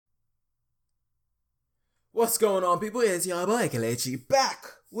What's going on, people? It's your boy Kelechi back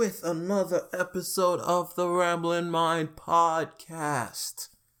with another episode of the Ramblin' Mind podcast.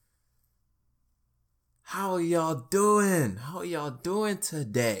 How y'all doing? How y'all doing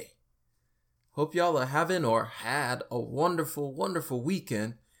today? Hope y'all are having or had a wonderful, wonderful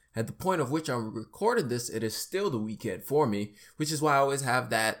weekend. At the point of which I'm recording this, it is still the weekend for me, which is why I always have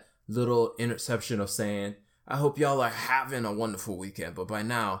that little interception of saying, I hope y'all are having a wonderful weekend. But by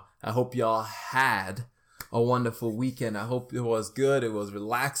now, I hope y'all had a wonderful weekend. I hope it was good. It was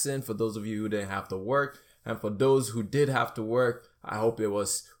relaxing for those of you who didn't have to work. And for those who did have to work, I hope it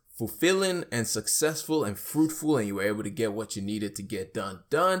was fulfilling and successful and fruitful, and you were able to get what you needed to get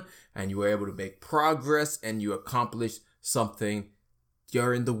done, and you were able to make progress, and you accomplished something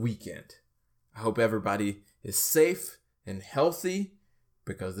during the weekend. I hope everybody is safe and healthy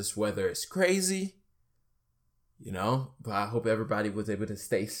because this weather is crazy, but I hope everybody was able to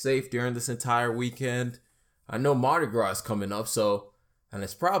stay safe during this entire weekend. I know Mardi Gras is coming up, and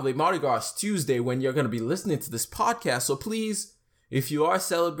it's probably Mardi Gras Tuesday when you're going to be listening to this podcast. So please, if you are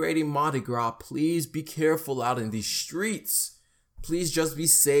celebrating Mardi Gras, please be careful out in these streets. Please just be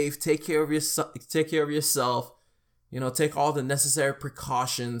safe. Take care of yourself. Take all the necessary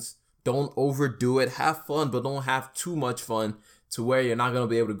precautions. Don't overdo it. Have fun, but don't have too much fun to where you're not going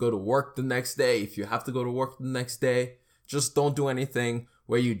to be able to go to work the next day. If you have to go to work the next day, just don't do anything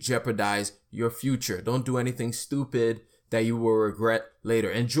where you jeopardize your future. Don't do anything stupid that you will regret later.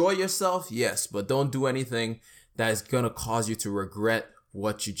 Enjoy yourself, yes, but don't do anything that is going to cause you to regret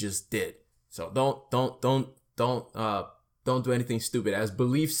what you just did. So don't do anything stupid. As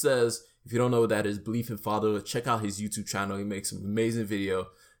Belief says, if you don't know what that is, Belief in Fatherhood, check out his YouTube channel. He makes some amazing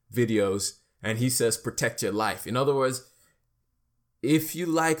videos, and he says protect your life. In other words, if you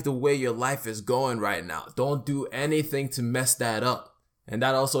like the way your life is going right now, don't do anything to mess that up. And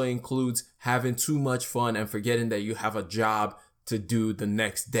that also includes having too much fun and forgetting that you have a job to do the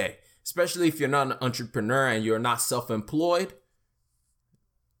next day. Especially if you're not an entrepreneur and you're not self-employed,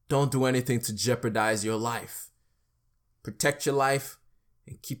 don't do anything to jeopardize your life. Protect your life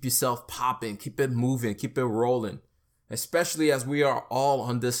and keep yourself popping, keep it moving, keep it rolling. Especially as we are all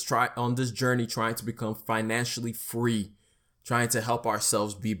on this journey trying to become financially free, trying to help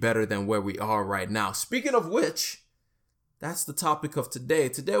ourselves be better than where we are right now. Speaking of which, that's the topic of today.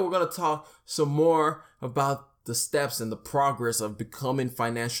 Today, we're going to talk some more about the steps and the progress of becoming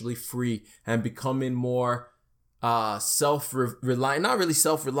financially free and becoming more self-reliant, not really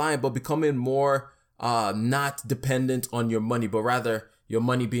self-reliant, but becoming more not dependent on your money, but rather your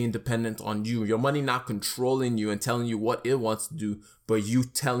money being dependent on you. Your money not controlling you and telling you what it wants to do, but you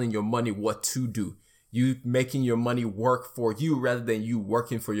telling your money what to do. You making your money work for you rather than you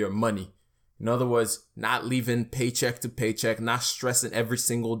working for your money. In other words, not leaving paycheck to paycheck, not stressing every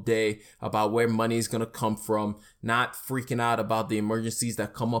single day about where money is going to come from, not freaking out about the emergencies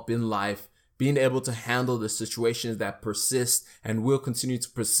that come up in life, being able to handle the situations that persist and will continue to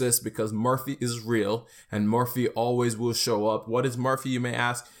persist because Murphy is real and Murphy always will show up. What is Murphy, you may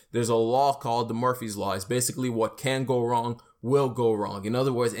ask? There's a law called the Murphy's Law. It's basically what can go wrong will go wrong. In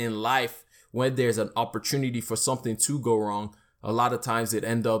other words, in life, when there's an opportunity for something to go wrong, a lot of times it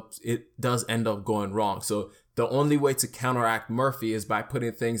does end up going wrong. So the only way to counteract Murphy is by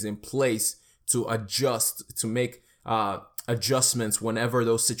putting things in place to adjust, to make adjustments whenever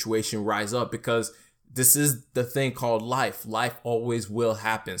those situations rise up, because this is the thing called life. Life always will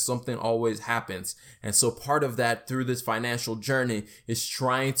happen. Something always happens. And so part of that through this financial journey is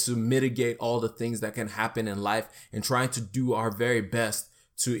trying to mitigate all the things that can happen in life and trying to do our very best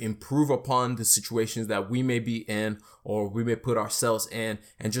to improve upon the situations that we may be in or we may put ourselves in,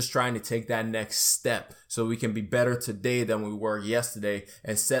 and just trying to take that next step so we can be better today than we were yesterday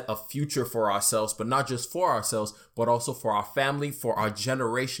and set a future for ourselves, but not just for ourselves, but also for our family, for our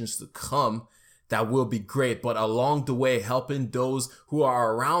generations to come. That will be great. But along the way, helping those who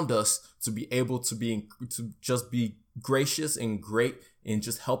are around us to be able to just be gracious and great in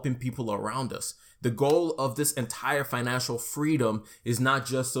just helping people around us. The goal of this entire financial freedom is not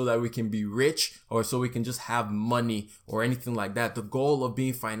just so that we can be rich or so we can just have money or anything like that. The goal of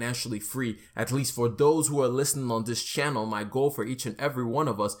being financially free, at least for those who are listening on this channel, my goal for each and every one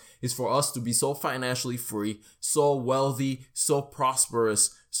of us is for us to be so financially free, so wealthy, so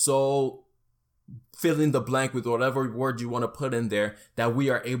prosperous, so fill in the blank with whatever word you want to put in there, that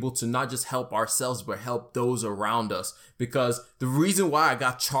we are able to not just help ourselves, but help those around us. Because the reason why I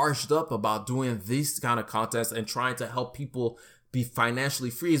got charged up about doing these kind of contests and trying to help people be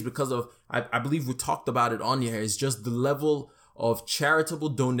financially free is because of, I believe we talked about it on here, is just the level of charitable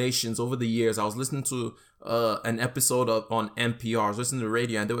donations over the years. I was listening to an episode on NPR. I was listening to the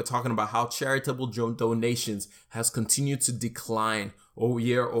radio, and they were talking about how charitable donations has continued to decline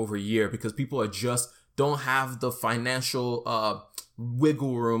year over year because people are just don't have the financial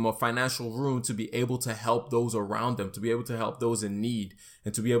wiggle room or financial room to be able to help those around them, to be able to help those in need,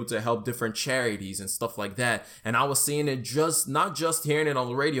 and to be able to help different charities and stuff like that. And I was seeing it not just hearing it on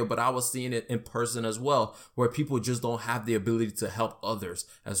the radio, but I was seeing it in person as well, where people just don't have the ability to help others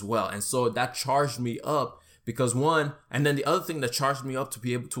as well. And so that charged me up. Because and then the other thing that charged me up to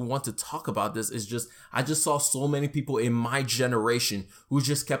be able to want to talk about this is I just saw so many people in my generation who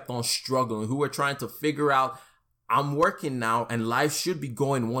just kept on struggling, who were trying to figure out, I'm working now and life should be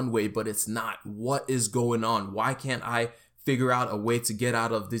going one way, but it's not. What is going on? Why can't I figure out a way to get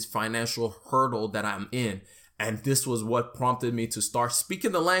out of this financial hurdle that I'm in? And this was what prompted me to start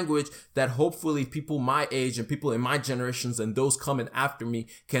speaking the language that hopefully people my age and people in my generations and those coming after me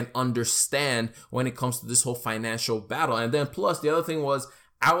can understand when it comes to this whole financial battle. And then plus the other thing was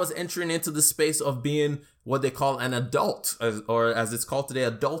I was entering into the space of being what they call an adult, or as it's called today,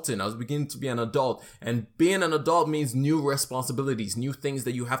 adulting. I was beginning to be an adult, and being an adult means new responsibilities, new things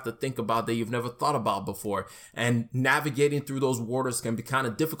that you have to think about that you've never thought about before. And navigating through those waters can be kind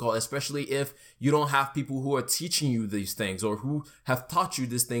of difficult, especially if you don't have people who are teaching you these things or who have taught you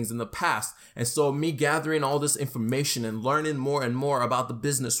these things in the past. And so me gathering all this information and learning more and more about the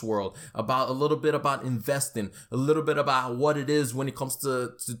business world, about a little bit about investing, a little bit about what it is when it comes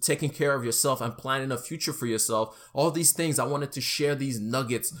to taking care of yourself and planning a future for yourself. All these things, I wanted to share these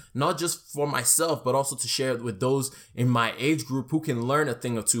nuggets, not just for myself, but also to share it with those in my age group who can learn a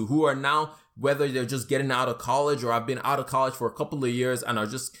thing or two, who are now, whether they're just getting out of college or I've been out of college for a couple of years and are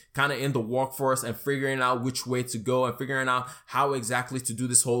just kind of in the workforce and figuring out which way to go and figuring out how exactly to do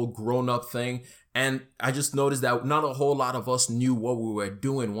this whole grown-up thing. And I just noticed that not a whole lot of us knew what we were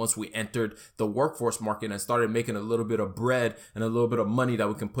doing once we entered the workforce market and started making a little bit of bread and a little bit of money that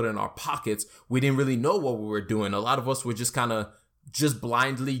we can put in our pockets. We didn't really know what we were doing. A lot of us were just kind of just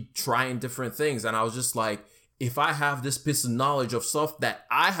blindly trying different things. And I was just like, if I have this piece of knowledge of stuff that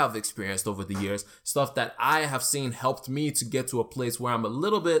I have experienced over the years, stuff that I have seen helped me to get to a place where I'm a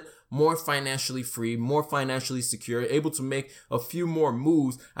little bit more financially free, more financially secure, able to make a few more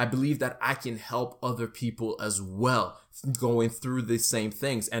moves, I believe that I can help other people as well going through the same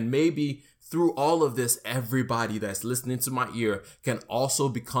things. And maybe through all of this, everybody that's listening to my ear can also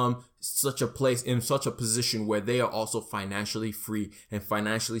become such a place in such a position where they are also financially free and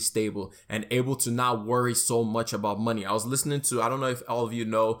financially stable and able to not worry so much about money. I was listening to, I don't know if all of you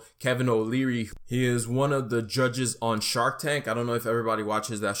know Kevin O'Leary. He is one of the judges on Shark Tank. I don't know if everybody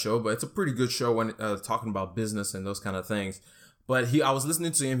watches that show, but it's a pretty good show when talking about business and those kind of things. But I was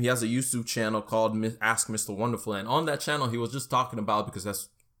listening to him. He has a YouTube channel called Ask Mr. Wonderful. And on that channel, he was just talking about, because that's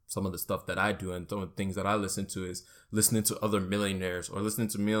some of the stuff that I do and some of the things that I listen to is listening to other millionaires or listening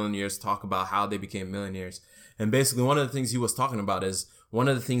to millionaires talk about how they became millionaires. And basically one of the things he was talking about is one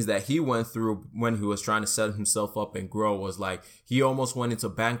of the things that he went through when he was trying to set himself up and grow was like he almost went into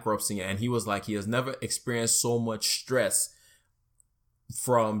bankruptcy, and he was like he has never experienced so much stress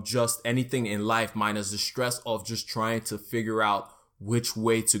from just anything in life minus the stress of just trying to figure out which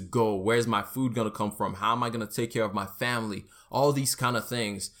way to go. Where's my food going to come from? How am I going to take care of my family? All these kind of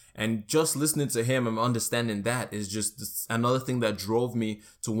things. And just listening to him and understanding that is just another thing that drove me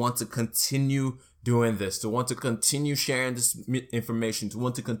to want to continue doing this, to want to continue sharing this information, to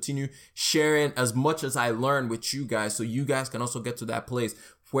want to continue sharing as much as I learned with you guys, so you guys can also get to that place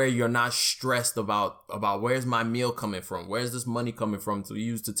where you're not stressed about where's my meal coming from? Where's this money coming from to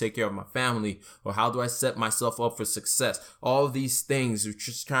use to take care of my family? Or how do I set myself up for success? All of these things, you're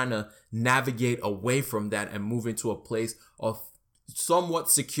just trying to navigate away from that and move into a place of somewhat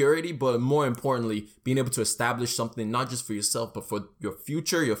security, but more importantly, being able to establish something not just for yourself, but for your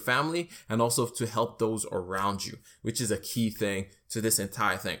future, your family, and also to help those around you, which is a key thing to this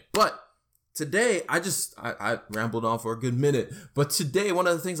entire thing. But today, I rambled on for a good minute, but today, one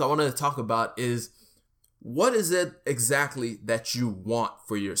of the things I wanted to talk about is what is it exactly that you want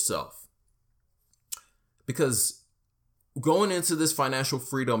for yourself? Because going into this financial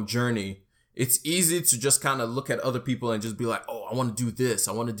freedom journey, it's easy to just kind of look at other people and just be like, oh, I want to do this.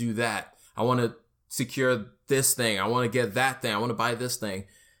 I want to do that. I want to secure this thing. I want to get that thing. I want to buy this thing.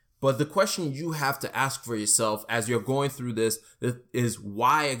 But the question you have to ask for yourself as you're going through this is,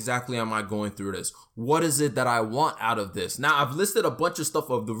 why exactly am I going through this? What is it that I want out of this? Now, I've listed a bunch of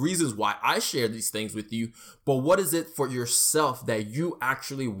stuff of the reasons why I share these things with you, but what is it for yourself that you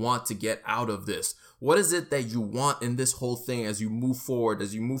actually want to get out of this? What is it that you want in this whole thing as you move forward,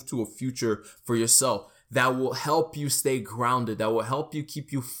 as you move to a future for yourself that will help you stay grounded, that will help you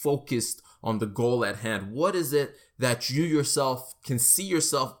keep you focused on the goal at hand. What is it that you yourself can see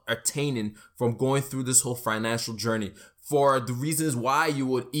yourself attaining from going through this whole financial journey? For the reasons why you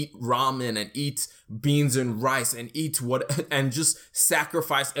would eat ramen and eat beans and rice and eat what and just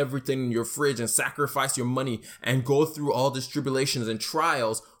sacrifice everything in your fridge and sacrifice your money and go through all these tribulations and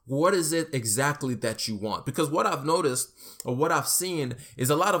trials. What is it exactly that you want? Because what I've noticed or what I've seen is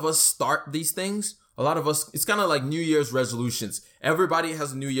a lot of us start these things. A lot of us, it's kind of like New Year's resolutions. Everybody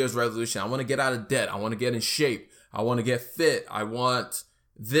has a New Year's resolution. I want to get out of debt. I want to get in shape. I want to get fit. I want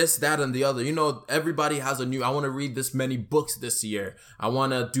this, that, and the other. You know, everybody has I want to read this many books this year. I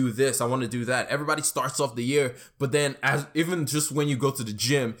want to do this. I want to do that. Everybody starts off the year, but then even just when you go to the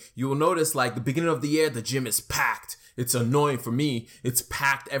gym, you will notice like the beginning of the year, the gym is packed. It's annoying for me. It's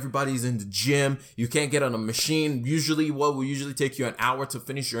packed. Everybody's in the gym. You can't get on a machine. Usually what will usually take you an hour to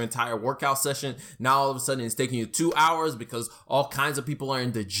finish your entire workout session. Now all of a sudden it's taking you 2 hours because all kinds of people are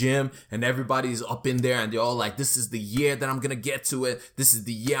in the gym and everybody's up in there and they're all like, this is the year that I'm going to get to it. This is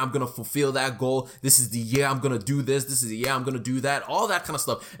the year I'm going to fulfill that goal. This is the year I'm going to do this. This is the year I'm going to do that. All that kind of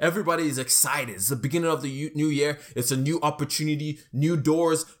stuff. Everybody is excited. It's the beginning of the new year. It's a new opportunity, new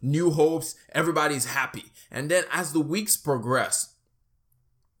doors, new hopes. Everybody's happy. And then as the weeks progress,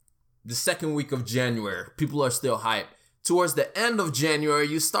 the second week of January, people are still hyped. Towards the end of January,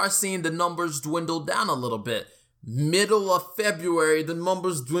 you start seeing the numbers dwindle down a little bit. Middle of February, the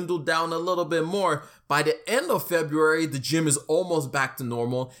numbers dwindle down a little bit more. By the end of February, the gym is almost back to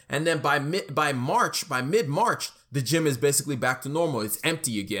normal. And then by mid-March, the gym is basically back to normal. It's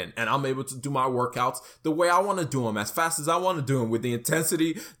empty again. And I'm able to do my workouts the way I want to do them, as fast as I want to do them, with the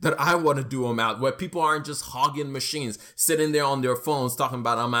intensity that I want to do them out, where people aren't just hogging machines, sitting there on their phones talking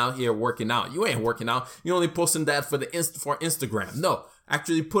about, I'm out here working out. You ain't working out. You're only posting that for Instagram. No,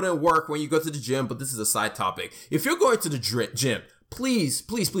 actually put in work when you go to the gym. But this is a side topic. If you're going to the gym, please,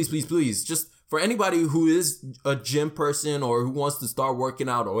 just for anybody who is a gym person or who wants to start working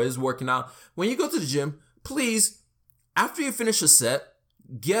out or is working out, when you go to the gym, please, after you finish a set,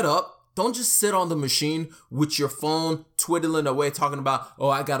 get up. Don't just sit on the machine with your phone twiddling away talking about, oh,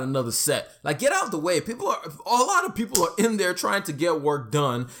 I got another set. Like, get out of the way. A lot of people are in there trying to get work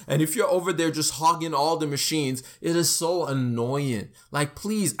done. And if you're over there just hogging all the machines, it is so annoying. Like,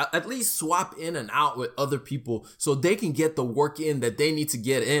 please, at least swap in and out with other people so they can get the work in that they need to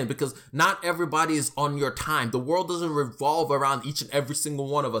get in, because not everybody is on your time. The world doesn't revolve around each and every single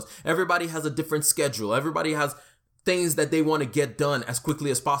one of us. Everybody has a different schedule. Everybody has things that they want to get done as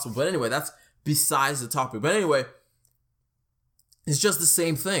quickly as possible. But anyway, that's besides the topic. But anyway, it's just the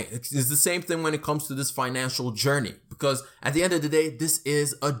same thing. It's the same thing when it comes to this financial journey, because at the end of the day, this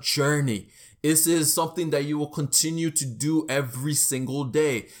is a journey. This is something that you will continue to do every single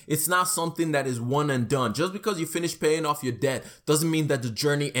day. It's not something that is one and done. Just because you finish paying off your debt doesn't mean that the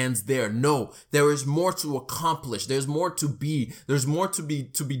journey ends there. No, there is more to accomplish. There's more to be. There's more to be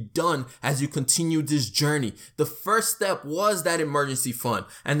done as you continue this journey. The first step was that emergency fund.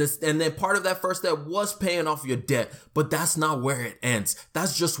 And then part of that first step was paying off your debt. But that's not where it ends.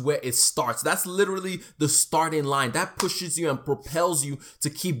 That's just where it starts. That's literally the starting line. That pushes you and propels you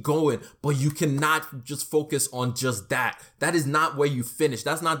to keep going. But you cannot just focus on just that. That is not where you finish.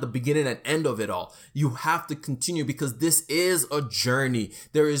 That's not the beginning and end of it all. You have to continue, because this is a journey.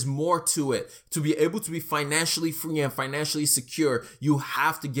 There is more to it. To be able to be financially free and financially secure, you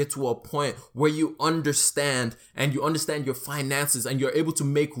have to get to a point where you understand your finances, and you're able to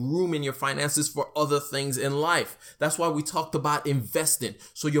make room in your finances for other things in life. That's why we talked about investing,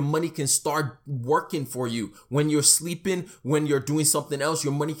 so your money can start working for you. When you're sleeping, when you're doing something else,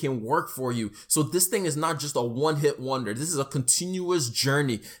 your money can work for you. So this thing is not just a one-hit wonder. This is a continuous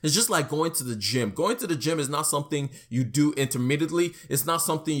journey. It's just like going to the gym. Going to the gym is not something you do intermittently. It's not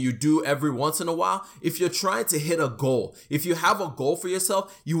something you do every once in a while. If you're trying to hit a goal, if you have a goal for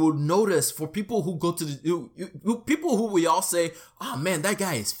yourself, you will notice, for people who go to people who we all say, oh man, that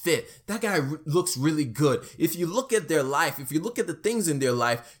guy is fit. That guy looks really good. If you look at their life, if you look at the things in their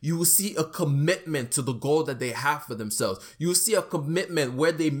life, you will see a commitment to the goal that they have for themselves. You will see a commitment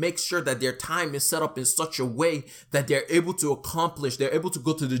where they make sure that their time is set up in such a way that they're able to accomplish, they're able to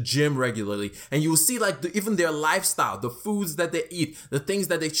go to the gym regularly. And you will see like even their lifestyle, the foods that they eat, the things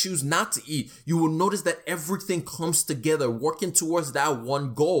that they choose not to eat. You will notice that everything comes together, working towards that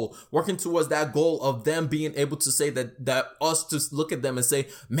one goal, working towards that goal of them being able to say that us to look at them and say,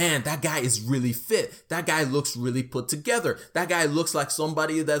 man, that guy is really fit. That guy looks really put together. That guy looks like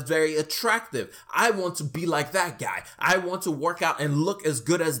somebody that's very attractive. I want to be like that guy. I want to work out and look as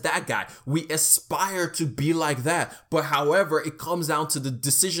good as that guy. We aspire to be like that. But however, it comes down to the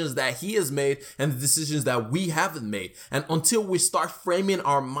decisions that he has made and the decisions that we haven't made. And until we start framing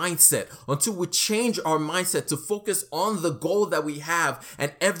our mindset, until we change our mindset to focus on the goal that we have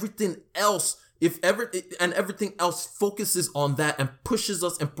and everything else, everything else focuses on that and pushes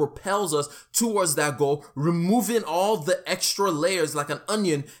us and propels us towards that goal, removing all the extra layers like an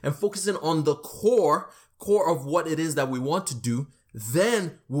onion and focusing on the core of what it is that we want to do,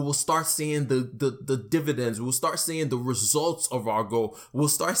 then we will start seeing the dividends. We'll start seeing the results of our goal. We'll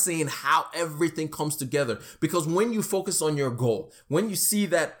start seeing how everything comes together. Because when you focus on your goal, when you see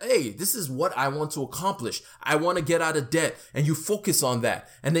that, hey, this is what I want to accomplish. I want to get out of debt. And you focus on that.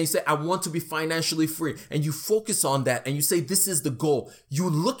 And then you say, I want to be financially free. And you focus on that. And you say, this is the goal. You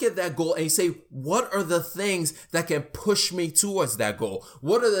look at that goal and you say, what are the things that can push me towards that goal?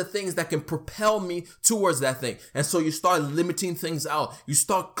 What are the things that can propel me towards that thing? And so you start limiting things out. You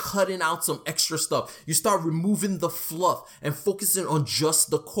start cutting out some extra stuff. You start removing the fluff and focusing on just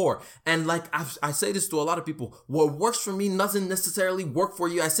the core. And like I say this to a lot of people, what works for me doesn't necessarily work for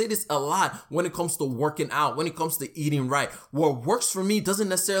you. I say this a lot when it comes to working out, when it comes to eating right. What works for me doesn't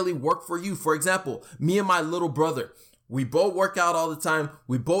necessarily work for you. For example, me and my little brother, we both work out all the time.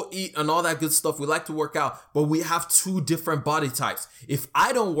 We both eat and all that good stuff. We like to work out, but we have two different body types. If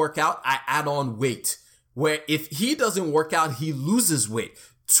I don't work out, I add on weight. Where if he doesn't work out, he loses weight.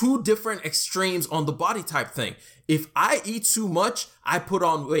 Two different extremes on the body type thing. If I eat too much, I put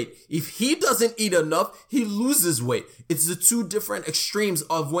on weight. If he doesn't eat enough, he loses weight. It's the two different extremes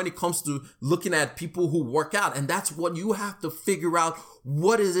of when it comes to looking at people who work out. And that's what you have to figure out.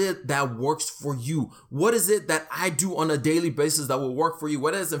 What is it that works for you? What is it that I do on a daily basis that will work for you?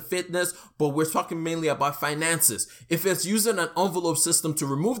 Whether it's in fitness, but we're talking mainly about finances. If it's using an envelope system to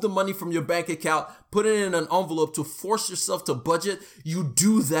remove the money from your bank account, put it in an envelope to force yourself to budget, you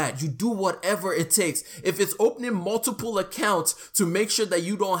do that. You do whatever it takes. If it's opening multiple accounts to make sure that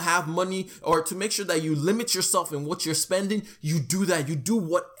you don't have money or to make sure that you limit yourself in what you're spending, you do that. You do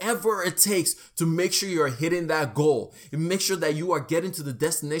whatever it takes to make sure you're hitting that goal and make sure that you are getting to the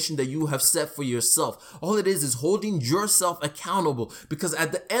destination that you have set for yourself. All it is holding yourself accountable, because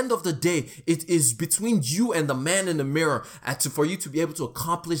at the end of the day, it is between you and the man in the mirror for you to be able to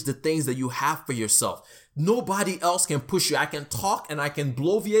accomplish the things that you have for yourself. Nobody else can push you. I can talk and I can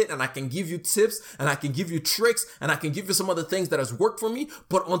bloviate and I can give you tips and I can give you tricks and I can give you some other things that has worked for me.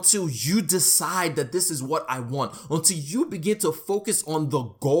 But until you decide that this is what I want, until you begin to focus on the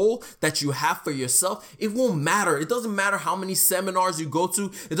goal that you have for yourself, it won't matter. It doesn't matter how many seminars you go to.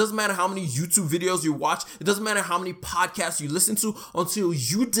 It doesn't matter how many YouTube videos you watch. It doesn't matter how many podcasts you listen to, until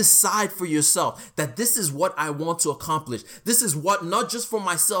you decide for yourself that this is what I want to accomplish. This is what, not just for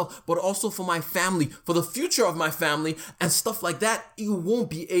myself, but also for my family, for the future of my family and stuff like that. You won't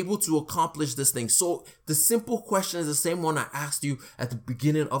be able to accomplish this thing. So the simple question is the same one I asked you at the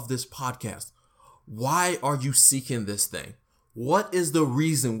beginning of this podcast. Why are you seeking this thing? What is the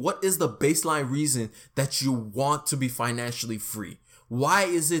reason? What is the baseline reason that you want to be financially free? Why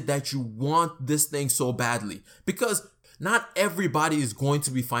is it that you want this thing so badly? Because not everybody is going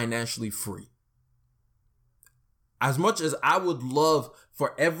to be financially free. As much as I would love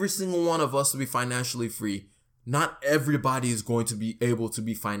for every single one of us to be financially free, not everybody is going to be able to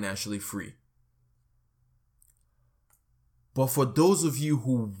be financially free. But for those of you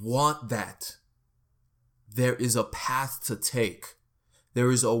who want that, there is a path to take. There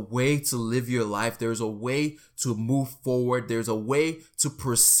is a way to live your life. There's a way to move forward. There's a way to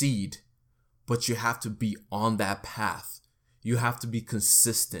proceed. But you have to be on that path. You have to be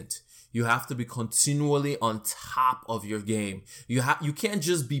consistent. You have to be continually on top of your game. You can't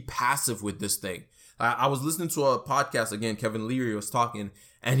just be passive with this thing. I was listening to a podcast again, Kevin Leary was talking,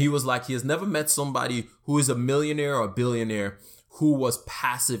 and he was like, he has never met somebody who is a millionaire or a billionaire who was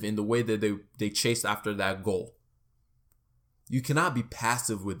passive in the way that they chased after that goal. You cannot be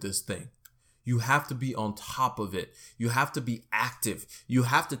passive with this thing. You have to be on top of it. You have to be active. You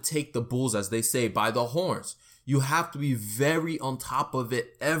have to take the bulls, as they say, by the horns. You have to be very on top of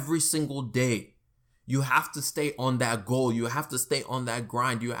it every single day. You have to stay on that goal. You have to stay on that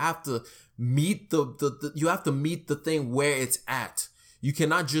grind. You have to meet the thing where it's at. You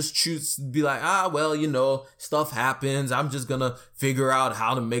cannot just choose to be like, stuff happens. I'm just gonna figure out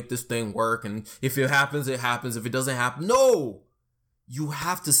how to make this thing work. And if it happens, it happens. If it doesn't happen, no. You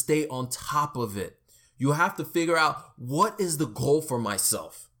have to stay on top of it. You have to figure out, what is the goal for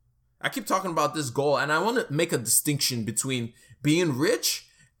myself? I keep talking about this goal, and I want to make a distinction between being rich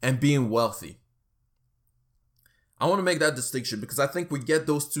and being wealthy. I want to make that distinction because I think we get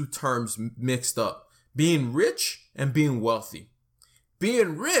those two terms mixed up. Being rich and being wealthy.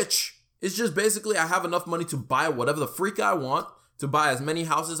 Being rich It's just basically I have enough money to buy whatever the freak I want, to buy as many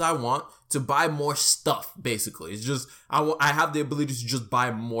houses I want, to buy more stuff, basically. It's just, I have the ability to just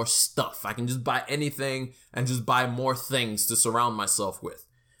buy more stuff. I can just buy anything and just buy more things to surround myself with.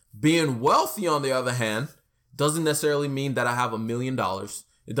 Being wealthy, on the other hand, doesn't necessarily mean that I have $1 million.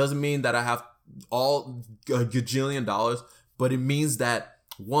 It doesn't mean that I have all a gajillion dollars, but it means that,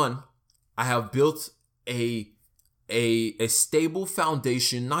 one, I have built a stable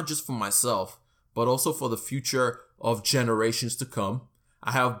foundation, not just for myself, but also for the future of generations to come.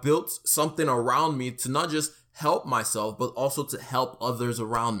 I have built something around me to not just help myself, but also to help others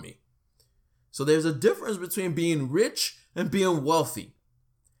around me. So there's a difference between being rich and being wealthy.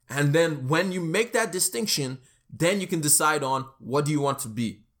 And then when you make that distinction, then you can decide on what do you want to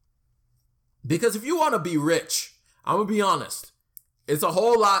be. Because if you want to be rich, I'm going to be honest, it's a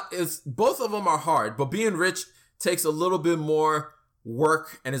whole lot. Both of them are hard, but being rich takes a little bit more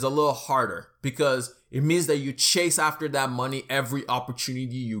work and is a little harder because it means that you chase after that money every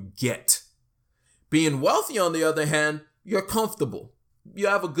opportunity you get. Being wealthy, on the other hand, you're comfortable. You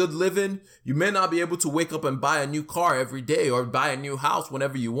have a good living. You may not be able to wake up and buy a new car every day or buy a new house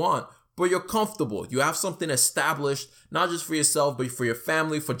whenever you want, but you're comfortable. You have something established, not just for yourself, but for your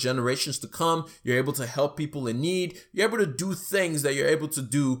family, for generations to come. You're able to help people in need. You're able to do things that you're able to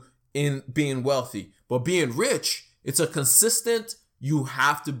do in being wealthy. But being rich, it's a consistent, you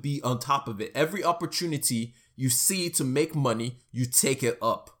have to be on top of it. Every opportunity you see to make money, you take it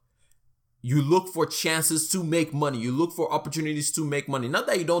up. You look for chances to make money. You look for opportunities to make money. Not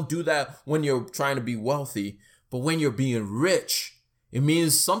that you don't do that when you're trying to be wealthy, but when you're being rich, it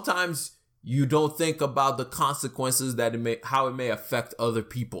means sometimes you don't think about the consequences how it may affect other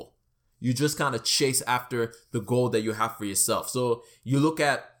people. You just kind of chase after the goal that you have for yourself. So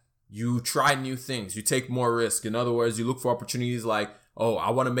you try new things. You take more risk. In other words, you look for opportunities like, oh,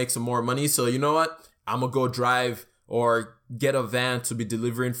 I want to make some more money. So you know what? I'm going to go drive or get a van to be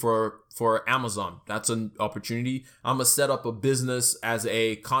delivering for Amazon. That's an opportunity. I'm going to set up a business as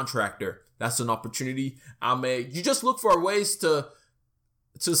a contractor. That's an opportunity. You just look for ways to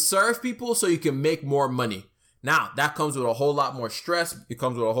serve people so you can make more money. Now, that comes with a whole lot more stress. It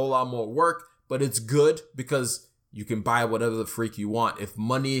comes with a whole lot more work, but it's good because you can buy whatever the freak you want if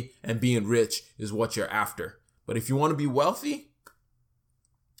money and being rich is what you're after. But if you want to be wealthy,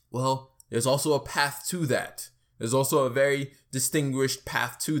 well, there's also a path to that. There's also a very distinguished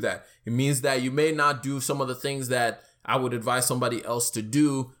path to that. It means that you may not do some of the things that I would advise somebody else to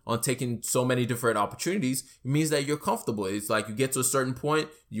do on taking so many different opportunities. It means that you're comfortable. It's like you get to a certain point,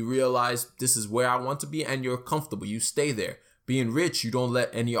 you realize this is where I want to be, and you're comfortable. You stay there. Being rich, you don't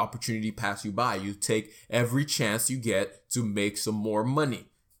let any opportunity pass you by. You take every chance you get to make some more money.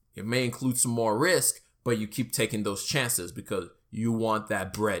 It may include some more risk, but you keep taking those chances because you want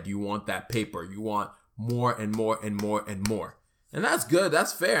that bread. You want that paper. You want more and more and more and more. And that's good.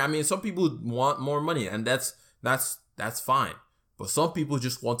 That's fair. I mean, some people want more money, and that's fine. But some people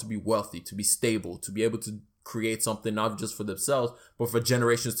just want to be wealthy, to be stable, to be able to create something not just for themselves, but for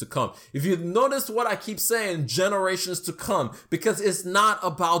generations to come. If you notice what I keep saying, generations to come, because it's not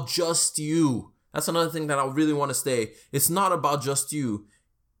about just you. That's another thing that I really want to say. It's not about just you.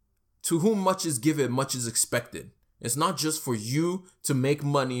 To whom much is given, much is expected. It's not just for you to make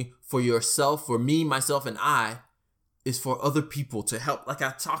money for yourself, for me, myself, and I. It's for other people to help. Like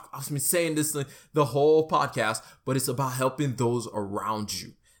I've been saying this the whole podcast, but it's about helping those around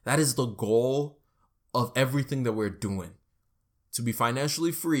you. That is the goal of everything that we're doing. To be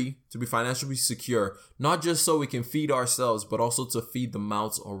financially free, to be financially secure, not just so we can feed ourselves, but also to feed the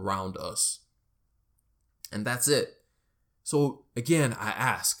mouths around us. And that's it. So again, I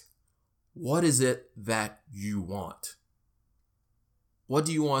ask, what is it that you want? What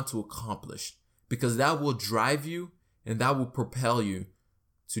do you want to accomplish? Because that will drive you and that will propel you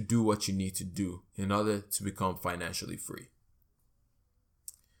to do what you need to do in order to become financially free.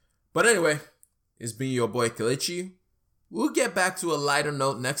 But anyway, it's been your boy Kelechi. We'll get back to a lighter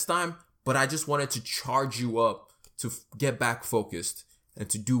note next time, but I just wanted to charge you up to get back focused and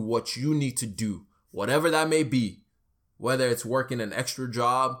to do what you need to do, whatever that may be, whether it's working an extra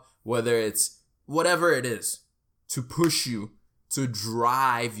job, whether it's whatever it is, to push you, to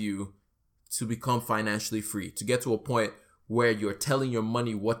drive you to become financially free, to get to a point where you're telling your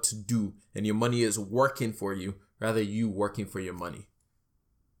money what to do and your money is working for you rather than you working for your money.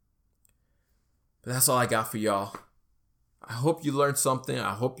 But that's all I got for y'all. I hope you learned something.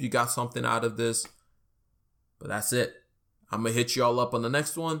 I hope you got something out of this. But that's it. I'm going to hit y'all up on the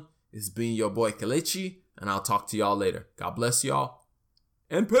next one. It's been your boy Kelechi, and I'll talk to y'all later. God bless y'all,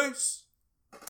 and peace.